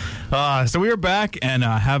 So we are back and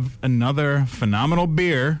have another phenomenal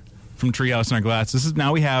beer from Treehouse in our glass.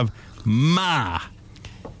 Now we have Ma.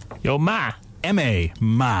 Yo, Ma. M-A,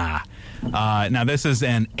 Ma. Now this is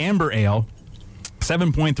an amber ale.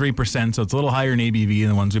 7.3%, so it's a little higher in ABV than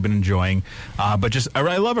the ones we've been enjoying. But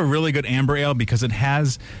I love a really good amber ale because it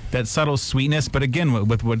has that subtle sweetness. But again,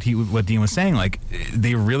 with what Dean was saying, like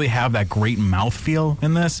they really have that great mouthfeel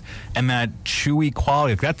in this and that chewy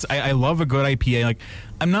quality. I love a good IPA. Like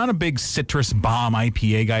I'm not a big citrus bomb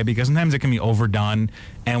IPA guy because sometimes it can be overdone,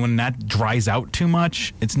 and when that dries out too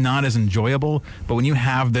much, it's not as enjoyable. But when you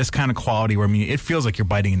have this kind of quality, where it feels like you're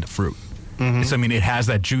biting into fruit. Mm-hmm. So, it has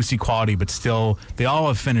that juicy quality, but still, they all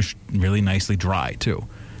have finished really nicely dry, too.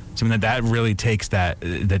 So, that really takes that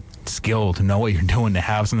skill to know what you're doing to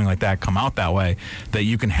have something like that come out that way, that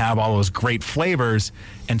you can have all those great flavors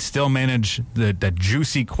and still manage that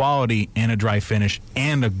juicy quality and a dry finish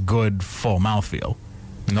and a good full mouthfeel.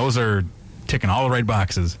 And those are ticking all the right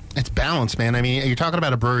boxes. It's balanced, man. You're talking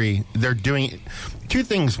about a brewery. They're doing two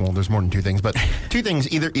things. Well, there's more than two things, but two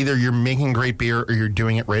things. Either you're making great beer or you're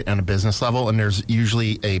doing it right on a business level, and there's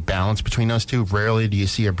usually a balance between those two. Rarely do you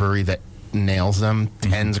see a brewery that nails them,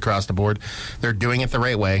 tens across the board. They're doing it the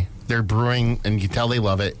right way. They're brewing, and you can tell they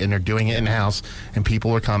love it, and they're doing it in-house, and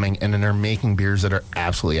people are coming, and then they're making beers that are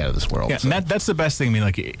absolutely out of this world. Yeah, so. And that's the best thing.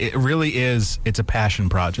 It really is, it's a passion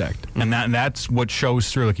project. Mm-hmm. And that's what shows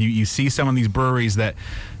through. Like, you see some of these breweries that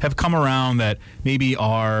have come around that maybe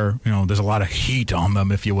are, there's a lot of heat on them,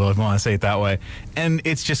 if you will, if you want to say it that way. And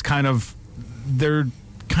it's just they're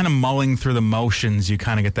kind of mulling through the motions. You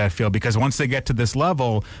kind of get that feel because once they get to this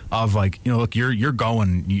level of look, you're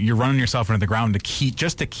running yourself into the ground to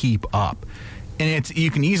keep up, and you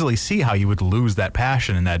can easily see how you would lose that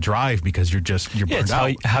passion and that drive because you're burned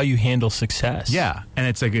out. How you handle success. Yeah, and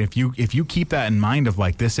it's like if you keep that in mind of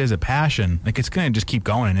this is a passion, it's going to just keep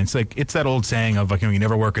going. And it's that old saying of you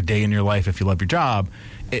never work a day in your life if you love your job.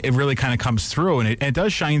 It really kind of comes through, and it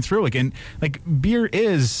does shine through. Beer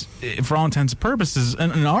is, for all intents and purposes,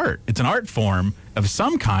 an art. It's an art form of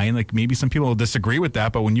some kind. Maybe some people will disagree with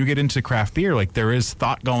that, but when you get into craft beer, there is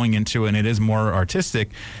thought going into it, and it is more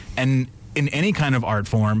artistic. And in any kind of art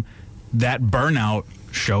form, that burnout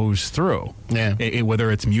shows through. Yeah.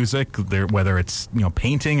 Whether it's music, whether it's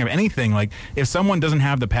painting or anything, if someone doesn't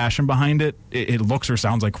have the passion behind it, it looks or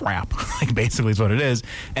sounds like crap. Basically is what it is.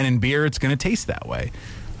 And in beer, it's going to taste that way.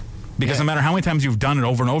 Because no matter how many times you've done it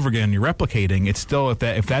over and over again and you're replicating, it's still,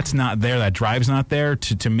 if that's not there, that drive's not there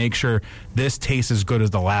to make sure this tastes as good as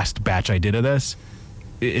the last batch I did of this,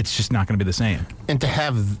 it's just not going to be the same. And to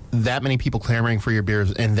have that many people clamoring for your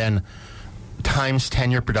beers and then times 10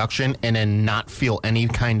 your production and then not feel any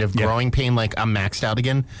kind of growing pain like I'm maxed out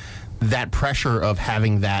again, that pressure of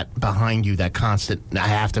having that behind you, that constant, I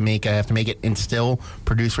have to make it, and still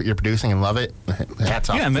produce what you're producing and love it, hats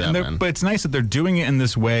off to them, man. But it's nice that they're doing it in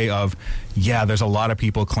this way of, there's a lot of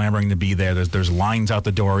people clamoring to be there. There's lines out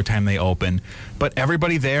the door every time they open. But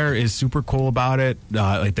everybody there is super cool about it.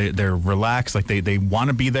 They're relaxed. They want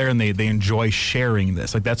to be there, and they enjoy sharing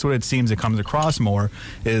this. That's what it seems it comes across more,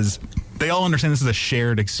 is they all understand this is a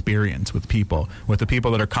shared experience with people, with the people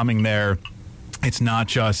that are coming there. It's not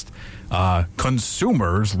just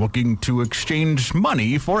consumers looking to exchange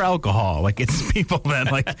money for alcohol. It's people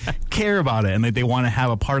that care about it and they want to have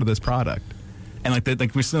a part of this product. And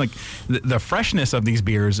we see, the freshness of these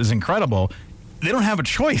beers is incredible. They don't have a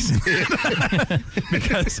choice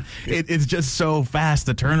because it's just so fast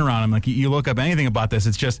to turn around. You look up anything about this,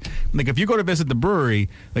 it's just if you go to visit the brewery,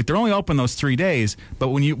 they're only open those 3 days, but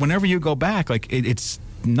whenever you go back, it's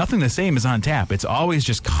nothing the same is on tap. It's always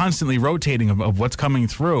just constantly rotating of what's coming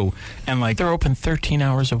through, and they're open 13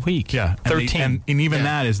 hours a week. Yeah, 13, and even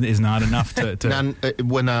that is not enough to.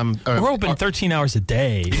 We're open 13 hours a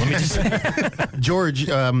day. Let me just say. George,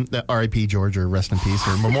 R.I.P. George, or rest in peace,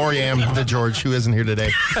 or memoriam to George, who isn't here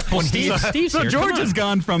today. Steve's so here. George has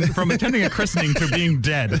gone from attending a christening to being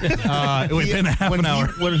dead within half an hour.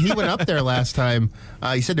 When he went up there last time,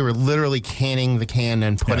 he said they were literally canning the can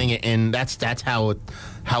and putting it in. That's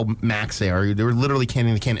how max they are. They were literally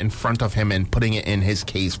canning the can in front of him and putting it in his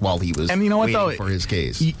case while he was waiting for his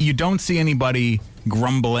case. You don't see anybody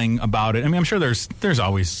grumbling about it. I'm sure there's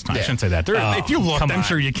always, I shouldn't say that. If you look, I'm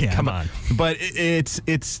sure you can. Come on. But it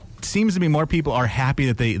seems to be more people are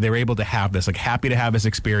happy that they're able to have this, happy to have this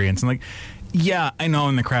experience. And I know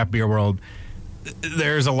in the craft beer world,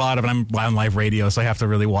 there's a lot of, and I'm on live radio, so I have to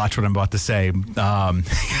really watch what I'm about to say.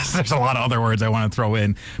 There's a lot of other words I want to throw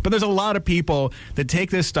in. But there's a lot of people that take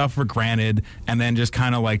this stuff for granted and then just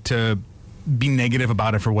kind of like to be negative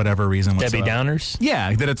about it for whatever reason whatsoever. Debbie Downers?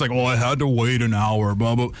 Yeah, that it's like, I had to wait an hour,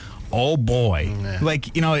 blah, blah. Oh, boy.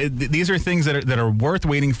 Like, these are things that are worth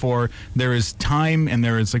waiting for. There is time and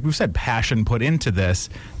there is, like we've said, passion put into this,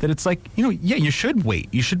 that it's like, you should wait.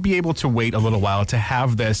 You should be able to wait a little while to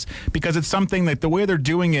have this, because it's something that the way they're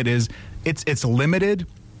doing it is it's limited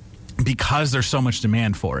because there's so much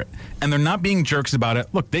demand for it. And they're not being jerks about it.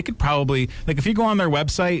 Look, they could probably, like if you go on their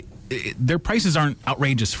website, their prices aren't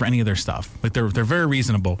outrageous for any of their stuff. Like they're very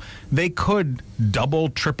reasonable. They could double,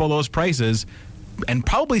 triple those prices and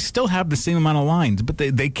probably still have the same amount of lines, but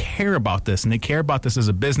they care about this, and they care about this as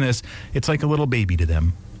a business. It's like a little baby to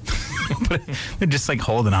them. But they're just like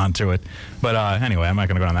holding on to it. But anyway, I'm not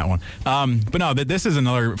going to go on that one. But no, this is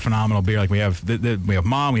another phenomenal beer. Like we have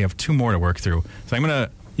Mom, we have 2 more to work through. So I'm going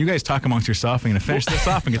to, you guys talk amongst yourself. I'm going to finish this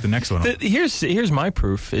off and get the next one. Here's my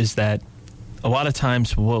proof is that a lot of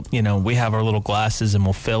times we have our little glasses and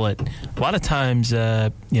we'll fill it. A lot of times,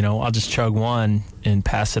 I'll just chug one and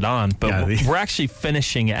pass it on. But we're actually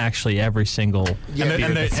finishing every single.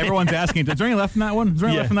 Everyone's asking, is there any left in that one? Is there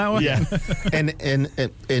any left in that one? Yeah.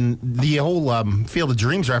 and the whole Field of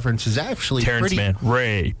Dreams reference is actually Terrence Mann.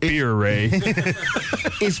 Ray.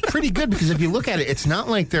 Is pretty good, because if you look at it, it's not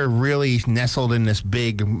like they're really nestled in this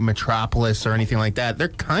big metropolis or anything like that. They're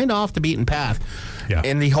kind of off the beaten path. Yeah.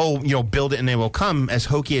 And the whole, build it and they will come, as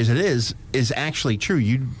hokey as it is actually true.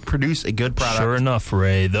 You produce a good product. Sure enough,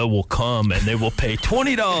 Ray, they will come and they will pay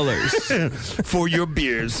 $20 for your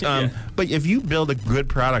beers. But if you build a good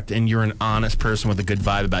product and you're an honest person with a good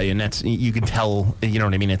vibe about you, and that's, you can tell, you know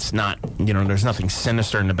what I mean? It's not, there's nothing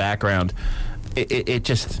sinister in the background. It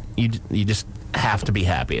just, you just have to be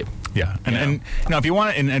happy. Yeah, and if you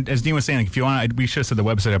want, and as Dean was saying, if you want, we should have said the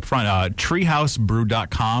website up front,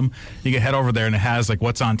 treehousebrew.com. You can head over there, and it has like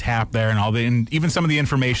what's on tap there, and even some of the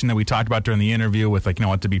information that we talked about during the interview with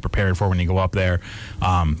what to be prepared for when you go up there.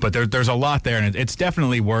 But there's a lot there, and it's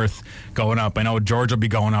definitely worth going up. I know George will be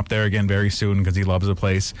going up there again very soon because he loves the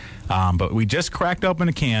place. But we just cracked open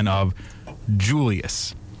a can of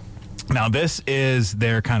Julius. Now, this is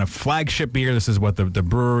their kind of flagship beer. This is what the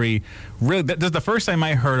brewery really... This is the first time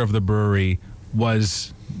I heard of the brewery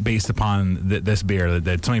was based upon this beer,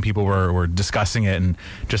 that so many people were discussing it, and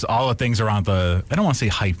just all the things around the... I don't want to say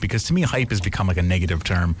hype, because to me hype has become like a negative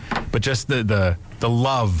term, but just the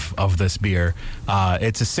love of this beer.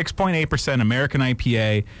 It's a 6.8% American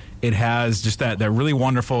IPA. It has just that really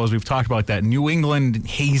wonderful, as we've talked about, that New England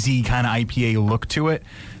hazy kind of IPA look to it,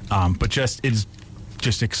 but it's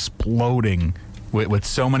just exploding with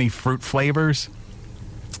so many fruit flavors.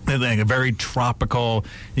 Like a very tropical.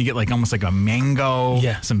 You get like almost like a mango,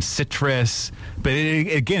 some citrus. But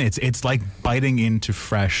it's like biting into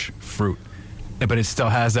fresh fruit. But it still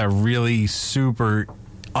has that really super,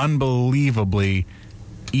 unbelievably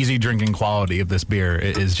easy drinking quality of this beer.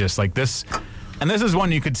 It is just like this. And this is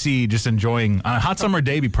one you could see just enjoying on a hot summer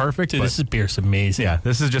day. Be perfect. Dude, this beer's amazing. Yeah,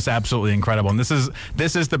 this is just absolutely incredible. And this is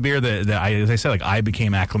the beer that I, as I said, like I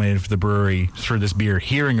became acclimated for the brewery through this beer,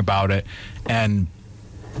 hearing about it, and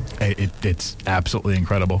it's absolutely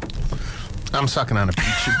incredible. I'm sucking on a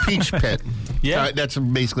peach pit. Yeah, that's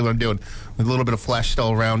basically what I'm doing, with a little bit of flesh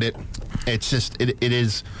still around it. It's just it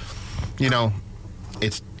is,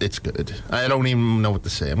 It's good. I don't even know what to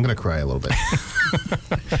say. I'm going to cry a little bit.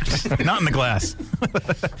 Not in the glass.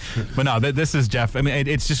 But no, this is Jeff. I mean,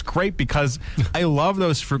 it's just great because I love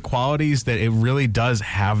those fruit qualities, that it really does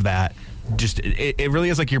have that. Just it really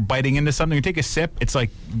is like you're biting into something. You take a sip, it's like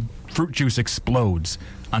fruit juice explodes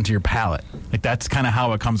onto your palate. Like that's kind of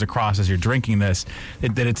how it comes across as you're drinking this.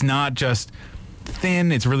 That it's not just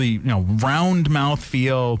thin. It's really round mouth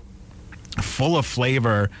feel, full of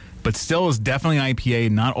flavor, but still is definitely an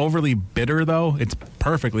IPA, not overly bitter, though. It's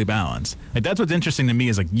perfectly balanced. Like, that's what's interesting to me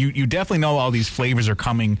is, like, you definitely know all these flavors are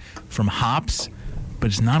coming from hops,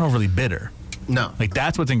 but it's not overly bitter. No. Like,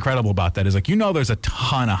 that's what's incredible about that is, like, there's a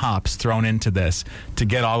ton of hops thrown into this to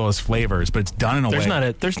get all those flavors, but it's done in a way.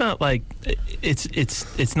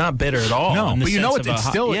 It's not bitter at all. No, but it's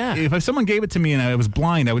still, if someone gave it to me and I was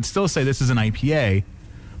blind, I would still say this is an IPA.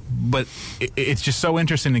 But it's just so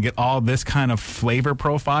interesting to get all this kind of flavor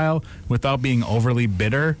profile without being overly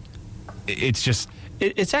bitter. It's just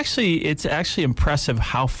it's actually impressive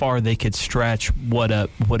how far they could stretch what a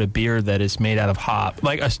beer that is made out of hop,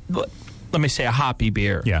 like let me say a hoppy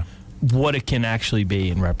beer. Yeah. what it can actually be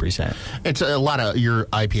and represent. It's a lot of your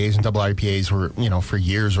IPAs and double IPAs were, for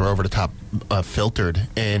years were over the top filtered,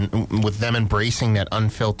 and with them embracing that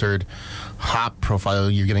unfiltered hop profile,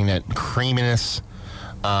 you're getting that creaminess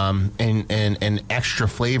and extra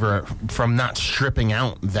flavor from not stripping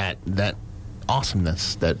out that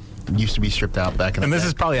awesomeness that used to be stripped out back in the day. And this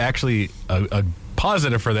is probably actually a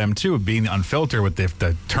positive for them too, being unfiltered with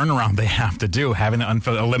the turnaround they have to do. Having the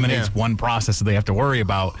unfiltered eliminates one process that they have to worry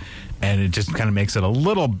about, and it just kind of makes it a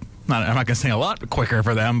little. I'm not going to say a lot quicker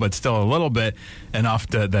for them, but still a little bit enough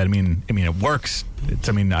that I mean it works.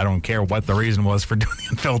 I don't care what the reason was for doing the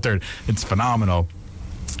unfiltered. It's phenomenal.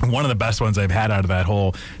 One of the best ones I've had out of that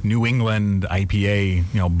whole New England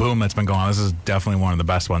IPA, boom that's been going on. This is definitely one of the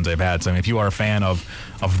best ones I've had. So if you are a fan of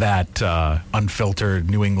that unfiltered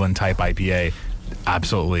New England type IPA,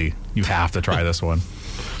 absolutely you have to try this one.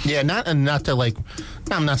 Yeah, not to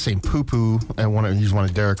I'm not saying poo-poo. I want to use one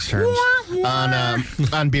of Derek's terms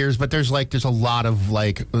on beers, but there's a lot of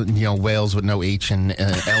whales with no H and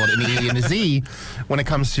L and E and a Z when it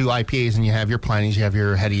comes to IPAs, and you have your Pliny's, you have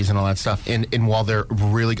your Headies and all that stuff. And while I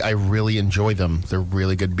really enjoy them. They're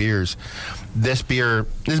really good beers. This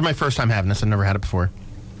is my first time having this. I've never had it before.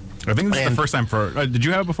 I think this is the first time for. Did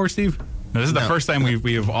you have it before, Steve? No, this is the first time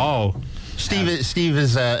we have all. Steve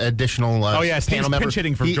is additional. Steve's panel member. Pinch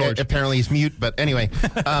hitting from George. Apparently he's mute, but anyway,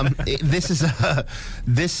 this is.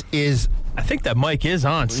 I think that mic is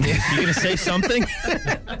on, Steve. You gonna say something?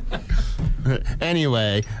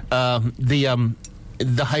 Anyway, the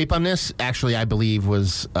hype on this actually, I believe,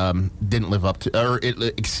 was didn't live up to, or it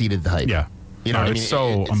exceeded the hype. Yeah. You know what I mean? It's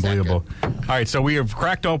so unbelievable. All right, so we have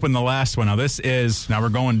cracked open the last one. Now we're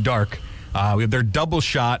going dark. We have their double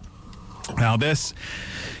shot. Now this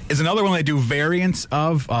is another one they do variants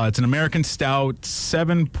of. It's an American Stout,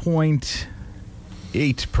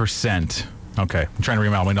 7.8%. Okay, I'm trying to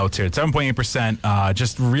read out my notes here. It's 7.8%.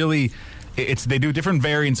 Just really, they do different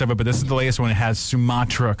variants of it, but this is the latest one. It has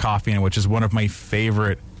Sumatra coffee in it, which is one of my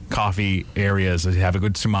favorite coffee areas. They have a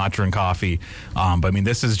good Sumatran coffee. But I mean,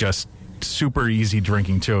 this is just super easy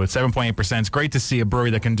drinking too. It's 7.8%. It's great to see a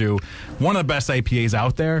brewery that can do one of the best IPAs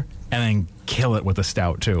out there and then kill it with a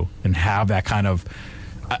stout too, and have that kind of.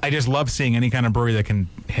 I just love seeing any kind of brewery that can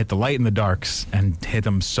hit the light and the darks and hit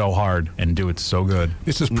them so hard and do it so good.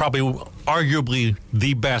 This is probably arguably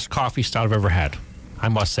the best coffee stout I've ever had. I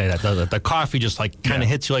must say that the coffee just kind of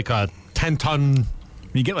hits you like a 10-ton.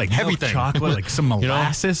 You get everything, chocolate, like some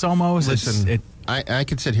molasses almost. Listen, I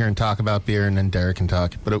could sit here and talk about beer, and then Derek can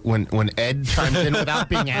talk. But when Ed chimes in without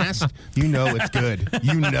being asked, you know it's good.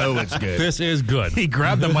 You know it's good. This is good. He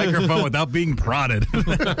grabbed the microphone without being prodded.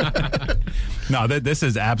 No, this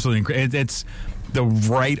is absolutely incredible. It's the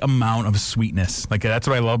right amount of sweetness. That's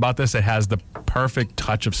what I love about this. It has the perfect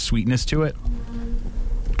touch of sweetness to it.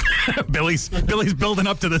 Billy's building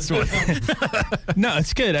up to this one. No,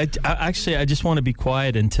 it's good. I just want to be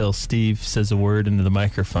quiet until Steve says a word into the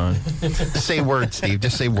microphone. Say word, Steve.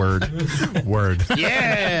 Just say word. Word.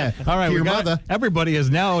 Yeah. All right. Everybody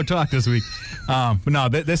has now talked this week. But no,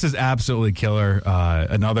 this is absolutely killer.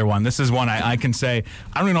 Another one. This is one I can say.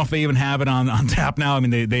 I don't even know if they even have it on tap now. I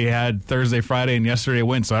mean, they had Thursday, Friday, and yesterday it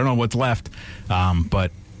went, so I don't know what's left.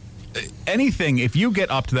 But anything, if you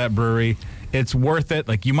get up to that brewery, it's worth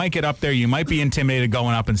it. You might get up there, you might be intimidated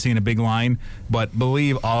going up and seeing a big line, but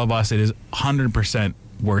believe all of us, it is 100%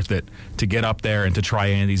 worth it to get up there and to try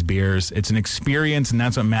any of these beers. It's an experience, and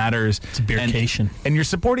that's what matters. It's a beercation. And you're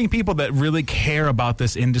supporting people that really care about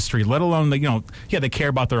this industry, let alone, they care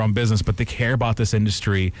about their own business, but they care about this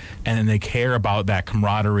industry, and then they care about that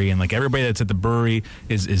camaraderie. And everybody that's at the brewery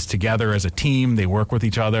is together as a team. They work with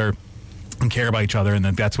each other and care about each other, and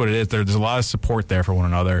that's what it is. There's a lot of support there for one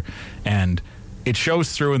another, and it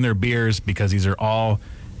shows through in their beers, because these are all,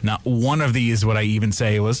 not one of these would I even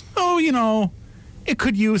say was, it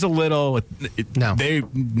could use a little. No. They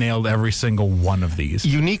nailed every single one of these.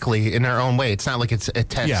 Uniquely in their own way. It's not like it's a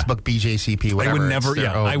textbook BJCP, whatever.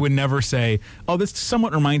 I would never say, this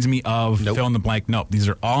somewhat reminds me of fill in the blank. No, these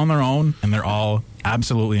are all on their own, and they're all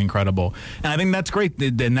absolutely incredible. And I think that's great,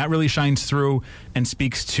 and that really shines through and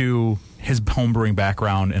speaks to his homebrewing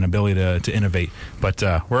background and ability to innovate. But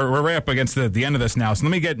we're right up against the end of this now. So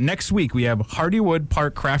let me get, next week we have Hardywood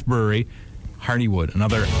Park Craft Brewery. Hardywood,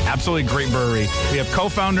 another absolutely great brewery. We have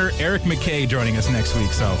co-founder Eric McKay joining us next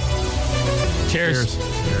week. So cheers.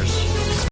 Cheers.